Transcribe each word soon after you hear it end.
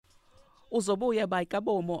Uzobuya by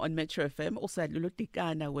Kabomo on Metro FM. Also at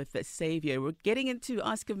Lulutikana with Savior. We're getting into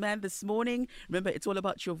Ask a Man this morning. Remember, it's all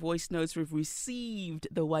about your voice notes. We've received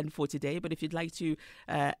the one for today, but if you'd like to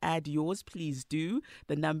add yours, please do.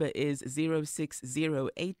 The number is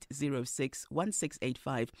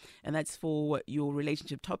 0608061685, and that's for your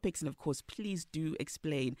relationship topics. And of course, please do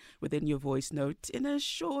explain within your voice note in a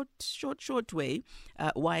short way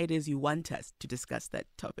why it is you want us to discuss that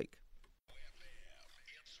topic.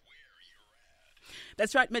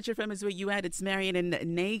 That's right, Metro FM is where you at. It's Marion and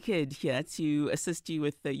Naked here to assist you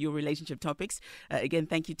with your relationship topics. Again,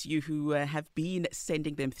 thank you to you who have been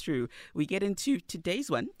sending them through. We get into today's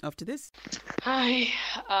one after this. Hi,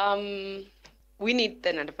 we need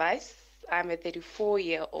an advice. I'm a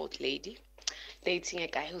 34-year-old lady dating a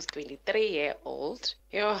guy who's 23-year-old.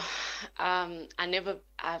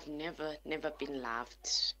 I've never been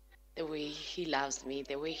loved the way he loves me,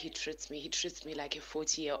 the way he treats me. He treats me like a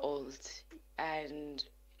 40-year-old. And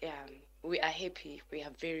yeah, we are happy. We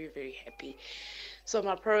are very, very happy. So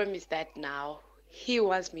my problem is that now he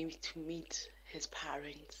wants me to meet his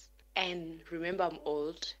parents. And remember, I'm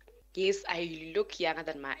old. Yes, I look younger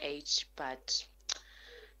than my age, but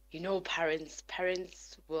you know, parents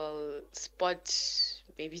will spot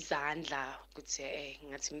maybe Zandla, could say,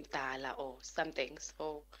 or something.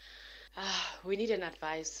 So we need an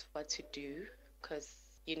advice what to do, because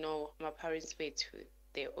you know, my parents were too.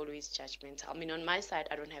 They're always judgmental. I mean, on my side,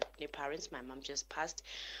 I don't have any parents. My mom just passed.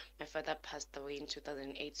 My father passed away in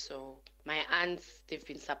 2008. So my aunts, they've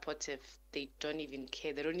been supportive. They don't even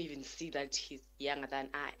care. They don't even see that he's younger than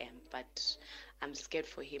I am. But I'm scared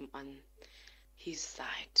for him on his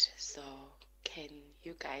side. So can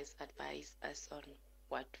you guys advise us on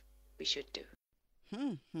what we should do?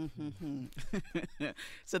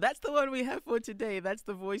 So that's the one we have for today. That's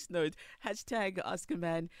the voice note. Hashtag Ask a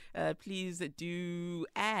Man. Please do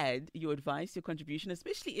add your advice, your contribution,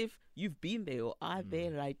 especially if you've been there or are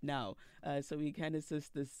there right now. So we can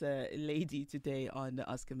assist this lady today on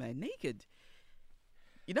Ask a Man Naked.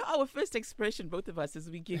 You know, our first expression, both of us, is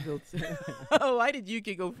we giggled. Why did you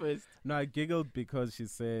giggle first? No, I giggled because she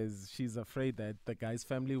says she's afraid that the guy's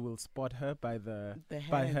family will spot her by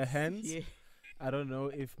by her hands. Yeah. I don't know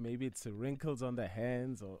if maybe it's wrinkles on the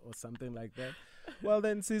hands or something like that. Well,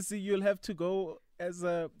 then, Sissy, you'll have to go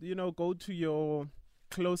go to your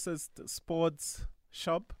closest sports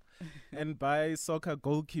shop and buy soccer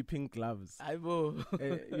goalkeeping gloves. I will.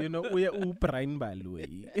 We are Brian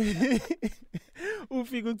Balway.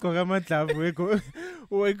 Ufika ugqoka amaglavu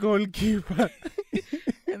we goalkeeper.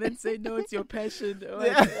 And then say, no, it's your passion.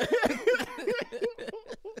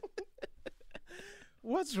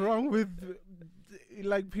 What's wrong with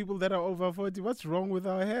people that are over 40? What's wrong with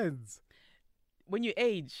our heads? When you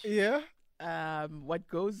age, yeah. What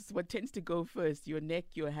tends to go first? Your neck,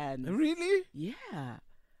 your hands. Really? Yeah.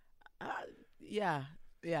 Yeah.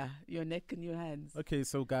 Your neck and your hands. Okay,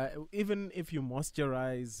 so even if you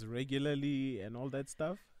moisturize regularly and all that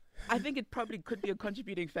stuff, I think it probably could be a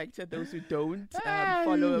contributing factor. Those who don't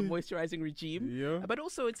follow a moisturizing regime, yeah. But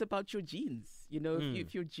also it's about your genes. You know,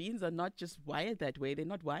 if your genes are not just wired that way, they're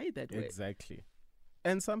not wired that way. Exactly.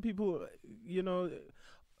 And some people,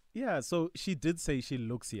 so she did say she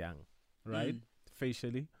looks young, right?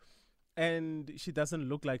 Facially. And she doesn't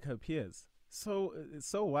look like her peers. So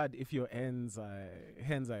what if your hands are,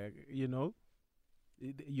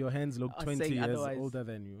 your hands look 20 years older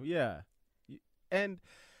than you? Yeah. And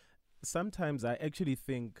sometimes I actually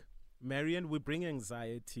think, Marion, we bring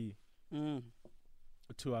anxiety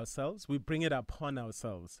to ourselves. We bring it upon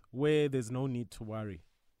ourselves where there's no need to worry.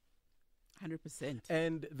 100%.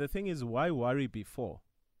 And the thing is, why worry before?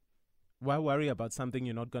 Why worry about something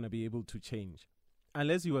you're not going to be able to change?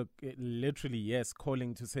 Unless you were literally,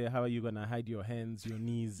 calling to say, how are you going to hide your hands, your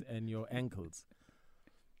knees, and your ankles?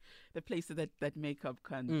 The places that makeup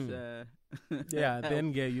can't... yeah,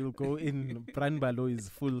 then you'll go in. Branbalo is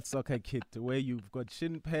full soccer kit where you've got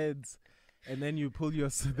shin pads, and then you pull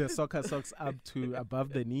the soccer socks up to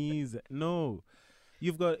above the knees. No.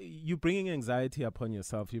 You're bringing anxiety upon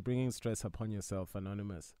yourself. You're bringing stress upon yourself,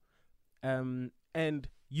 Anonymous. And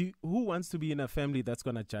who wants to be in a family that's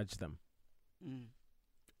going to judge them?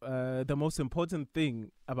 The most important thing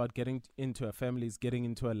about getting into a family is getting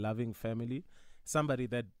into a loving family. Somebody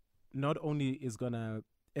that not only is going to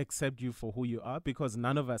accept you for who you are, because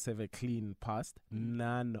none of us have a clean past.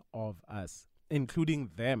 None of us, including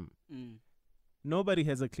them. Nobody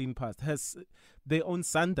has a clean past. Their own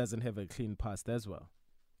son doesn't have a clean past as well.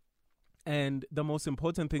 And the most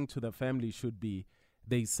important thing to the family should be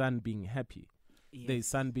their son being happy, their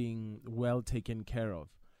son being well taken care of.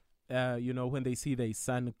 When they see their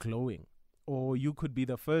son glowing, or you could be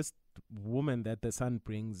the first woman that the son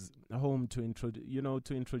brings home to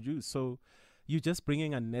introduce. So you're just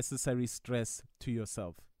bringing unnecessary stress to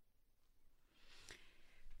yourself.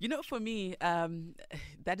 You know, for me,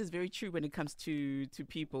 that is very true when it comes to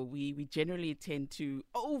people. We generally tend to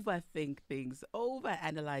overthink things,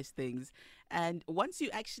 overanalyze things. And once you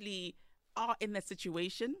actually are in that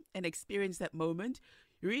situation and experience that moment,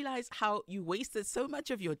 you realize how you wasted so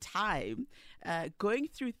much of your time going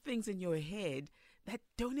through things in your head that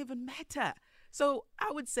don't even matter. So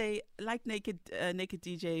I would say, like Naked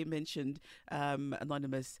DJ mentioned,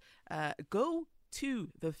 Anonymous, go to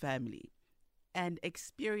the family and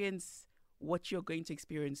experience what you're going to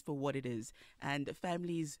experience for what it is. And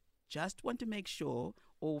families just want to make sure,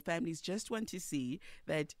 or families just want to see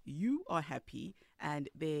that you are happy and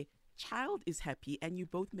their child is happy, and you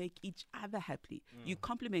both make each other happy. You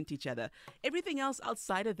complement each other. Everything else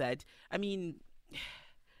outside of that, I mean,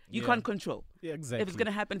 you can't control. Yeah, exactly. If it's going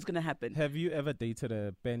to happen, it's going to happen. Have you ever dated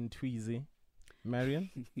a Ben Tweezy, Marion?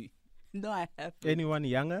 No, I haven't. Anyone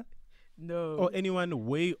younger? No. Or anyone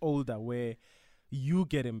way older where you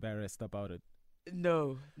get embarrassed about it?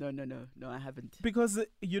 No, I haven't. Because,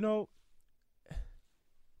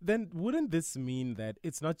 then wouldn't this mean that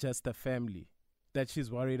it's not just the family that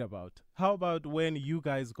she's worried about? How about when you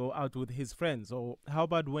guys go out with his friends? Or how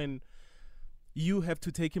about when you have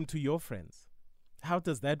to take him to your friends? How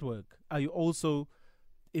does that work? Are you also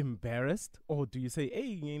embarrassed? Or do you say,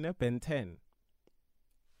 hey, Ben 10?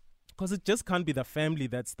 Because it just can't be the family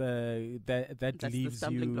that's that's leaves the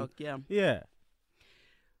stumbling you. block, yeah. Yeah.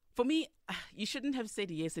 For me, you shouldn't have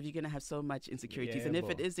said yes if you're going to have so much insecurities. Yeah, and if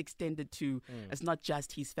it is extended to, it's not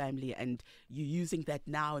just his family and you're using that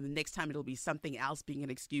now and the next time it'll be something else being an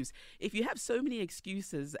excuse. If you have so many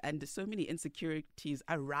excuses and so many insecurities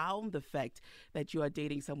around the fact that you are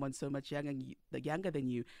dating someone so much younger than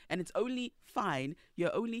you, and it's only fine,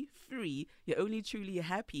 you're only free, you're only truly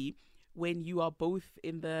happy when you are both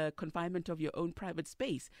in the confinement of your own private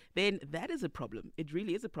space, then that is a problem. It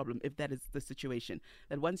really is a problem if that is the situation.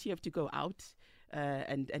 That once you have to go out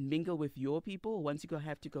and mingle with your people, once you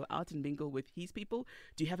have to go out and mingle with his people,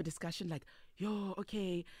 do you have a discussion like,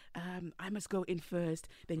 okay, I must go in first,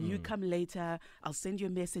 then you come later, I'll send you a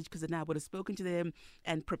message because then I would have spoken to them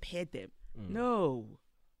and prepared them. No.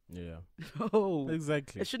 Yeah. No.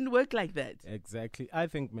 Exactly. It shouldn't work like that. Exactly. I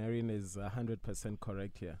think Marion is 100%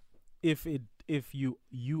 correct here. If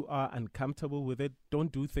you are uncomfortable with it,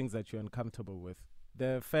 don't do things that you're uncomfortable with.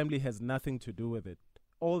 The family has nothing to do with it.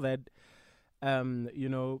 All that,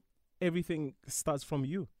 everything starts from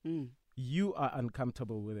you. You are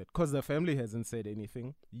uncomfortable with it because the family hasn't said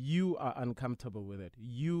anything. You are uncomfortable with it.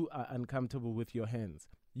 You are uncomfortable with your hands.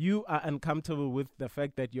 You are uncomfortable with the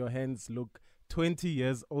fact that your hands look 20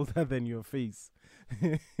 years older than your face.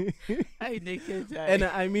 Hi, Naked. And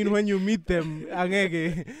I mean, when you meet them,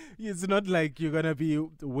 it's not like you're going to be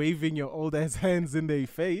waving your old ass hands in their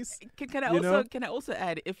face. Can I also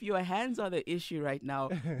add, if your hands are the issue right now,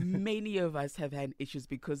 many of us have had issues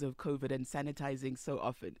because of COVID and sanitizing so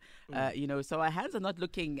often. So our hands are not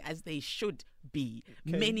looking as they should be.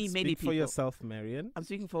 Many people. For yourself, Marion. I'm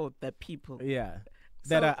speaking for the people. Yeah.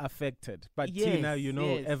 That are affected. But yes, Tina,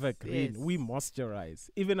 Evergreen, yes. we moisturize.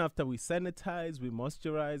 Even after we sanitize, we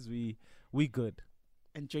moisturize, we good.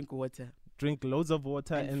 And drink water. Drink loads of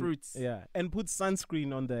water. And fruits. Yeah. And put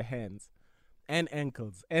sunscreen on the hands and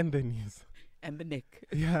ankles and the knees. And the neck.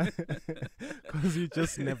 Yeah. Because you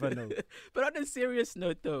just never know. But on a serious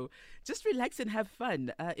note, though, just relax and have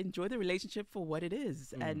fun. Enjoy the relationship for what it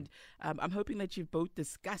is. And I'm hoping that you've both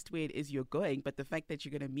discussed where it is you're going. But the fact that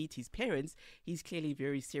you're going to meet his parents, he's clearly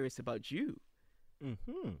very serious about you.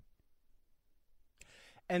 Mm-hmm.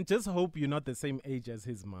 And just hope you're not the same age as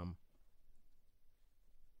his mom.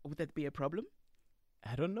 Would that be a problem?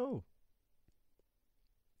 I don't know.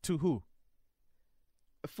 To who?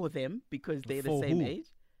 For them, because they're the For same who? age?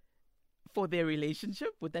 For their relationship,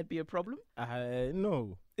 would that be a problem?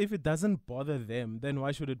 No. If it doesn't bother them, then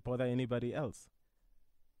why should it bother anybody else?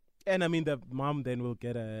 And I mean, the mom then will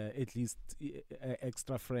get at least an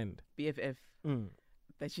extra friend. BFF.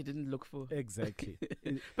 That she didn't look for. Exactly.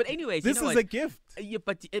 But anyways, this you know is what? a gift. Yeah,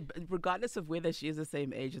 but regardless of whether she is the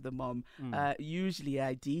same age as the mom, usually,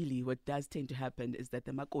 ideally, what does tend to happen is that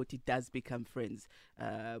the makoti does become friends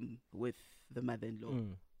with the mother-in-law.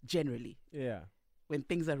 Generally. Yeah. When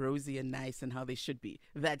things are rosy and nice and how they should be.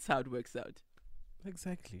 That's how it works out.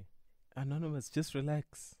 Exactly. Anonymous, just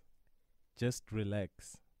relax. Just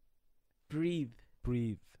relax. Breathe.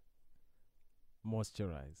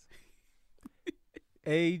 Moisturize.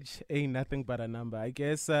 Age ain't nothing but a number. I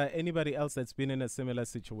guess anybody else that's been in a similar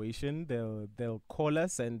situation, they'll call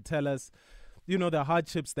us and tell us the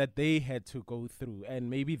hardships that they had to go through, and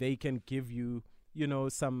maybe they can give you,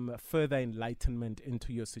 some further enlightenment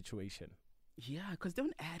into your situation. Yeah, because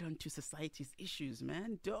don't add on to society's issues,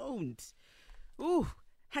 man. Don't. Ooh.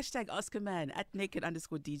 Hashtag Ask a Man at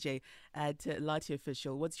naked_DJ at Lati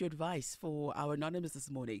Official. What's your advice for our anonymous this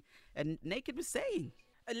morning? And Naked was saying,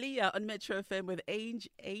 Aaliyah on Metro FM with age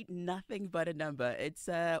ain't nothing but a number. It's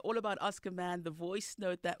all about Ask a Man, the voice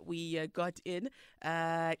note that we got in.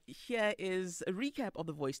 Here is a recap of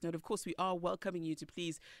the voice note. Of course, we are welcoming you to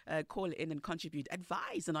please call in and contribute.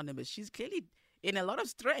 Advise Anonymous. She's clearly in a lot of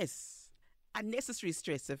stress. Unnecessary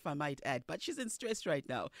stress, if I might add, but she's in stress right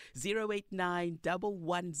now.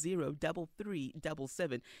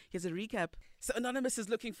 089-110-3377. Here's a recap. So Anonymous is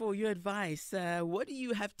looking for your advice. What do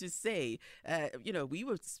you have to say? We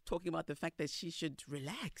were talking about the fact that she should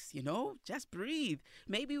relax, just breathe.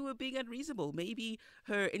 Maybe we're being unreasonable. Maybe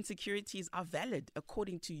her insecurities are valid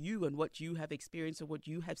according to you and what you have experienced or what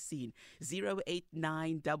you have seen.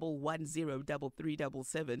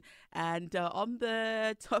 089-110-3377. And on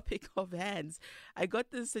the topic of hands, I got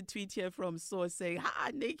this tweet here from Source saying,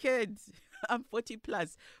 Naked, I'm 40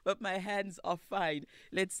 plus, but my hands are fine.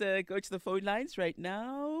 Let's go to the phone lines right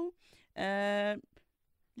now.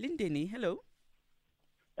 Lindeni, hello.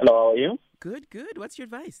 Hello, how are you? Good. What's your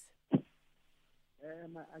advice?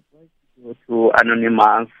 My advice to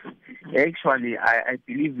Anonymous. Actually, I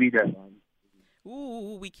believe we don't.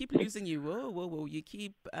 Ooh, we keep losing you. Whoa. You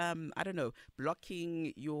keep,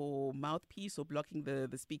 blocking your mouthpiece or blocking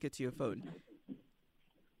the speaker to your phone.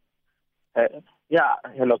 Yeah,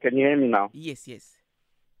 hello, can you hear me now? Yes.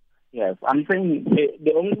 Yes, I'm saying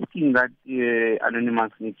the only thing that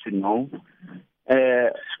Anonymous needs to know,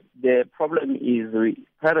 the problem is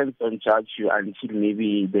parents don't judge you until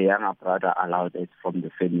maybe the younger brother allowed it from the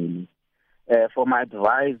family. For my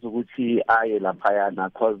advice, I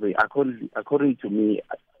because according to me,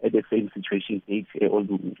 at the same situation, takes an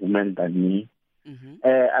older woman than me. Mm-hmm.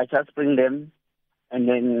 I just bring them, and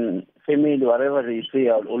then family, whatever they say,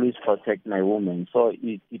 I'll always protect my woman. So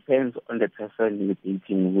it depends on the person you're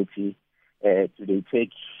dating. Do they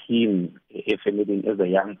take him, a family, as a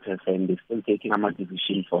young person, they're still taking a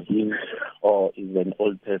decision for him, or is an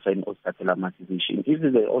old person who started a decision? If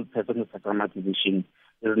it's an old person who started a decision,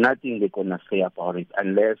 there's nothing they're going to say about it,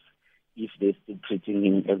 unless if they're still treating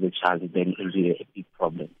him as a child, then it'll be a big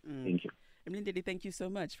problem. Thank you. Mlindeni, thank you so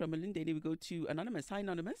much. From Mlindeni, we go to Anonymous. Hi,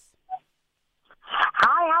 Anonymous.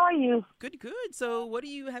 Hi, how are you? Good. So what do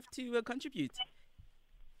you have to contribute?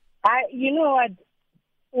 You know what?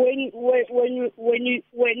 When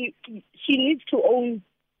she needs to own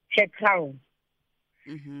her crown.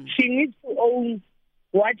 Mm-hmm. She needs to own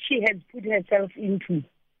what she has put herself into.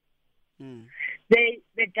 Mm. The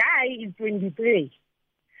guy is 23.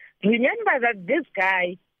 Remember that this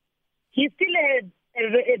guy, he still has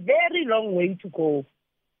a very long way to go.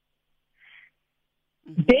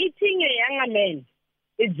 Mm-hmm. Dating a younger man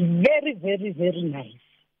is very, very, very nice.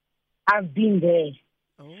 I've been there.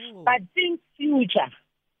 Oh. But think future.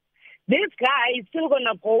 This guy is still going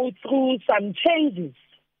to go through some changes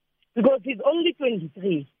because he's only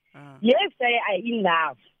 23. Yes, they are in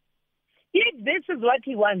love. If this is what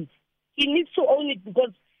he wants, he needs to own it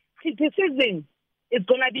because criticism is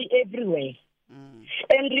going to be everywhere.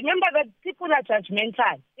 And remember that people are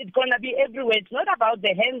judgmental. It's going to be everywhere. It's not about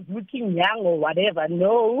the hands looking young or whatever.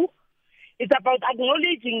 No. It's about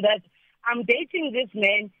acknowledging that I'm dating this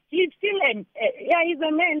man. He's still he's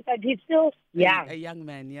a man, but he's still young. A young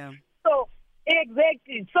man, yeah. So,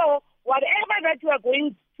 exactly. So, whatever that you are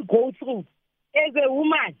going to go through, as a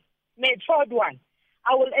woman, matured one,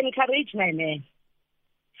 I will encourage my man.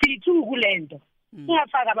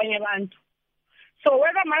 So,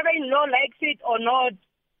 whether mother-in-law likes it or not,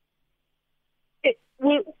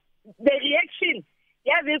 the reaction,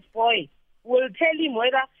 this boy will tell him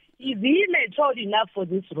whether he's matured enough for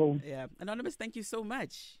this role. Yeah. Anonymous, thank you so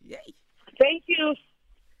much. Yay. Thank you.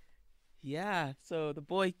 Yeah, so the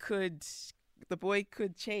boy could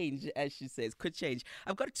change, as she says, could change.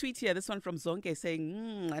 I've got a tweet here, this one from Zonke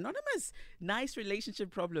saying, Anonymous, nice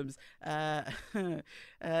relationship problems.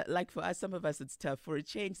 Like for us, some of us, it's tough. For a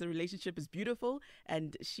change, the relationship is beautiful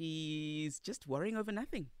and she's just worrying over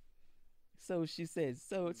nothing. So she says,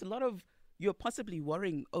 so it's a lot of you're possibly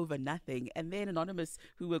worrying over nothing. And then Anonymous,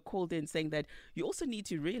 who were called in, saying that you also need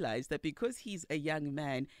to realize that because he's a young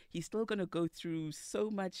man, he's still going to go through so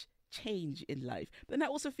much change in life. But then I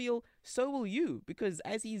also feel so will you, because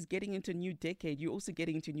as he's getting into a new decade, you're also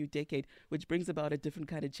getting into a new decade, which brings about a different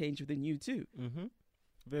kind of change within you too. Mm-hmm.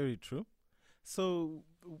 Very true. So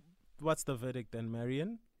what's the verdict then,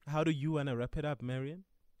 Marion? How do you want to wrap it up, Marion?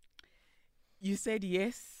 You said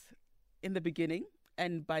yes. in the beginning.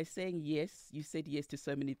 And by saying yes, you said yes to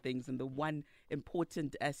so many things. And the one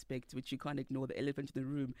important aspect, which you can't ignore, the elephant in the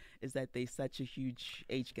room, is that there's such a huge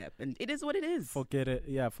age gap. And it is what it is. Forget it.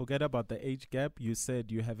 Yeah, forget about the age gap. You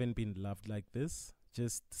said you haven't been loved like this.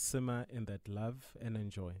 Just simmer in that love and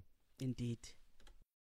enjoy. Indeed.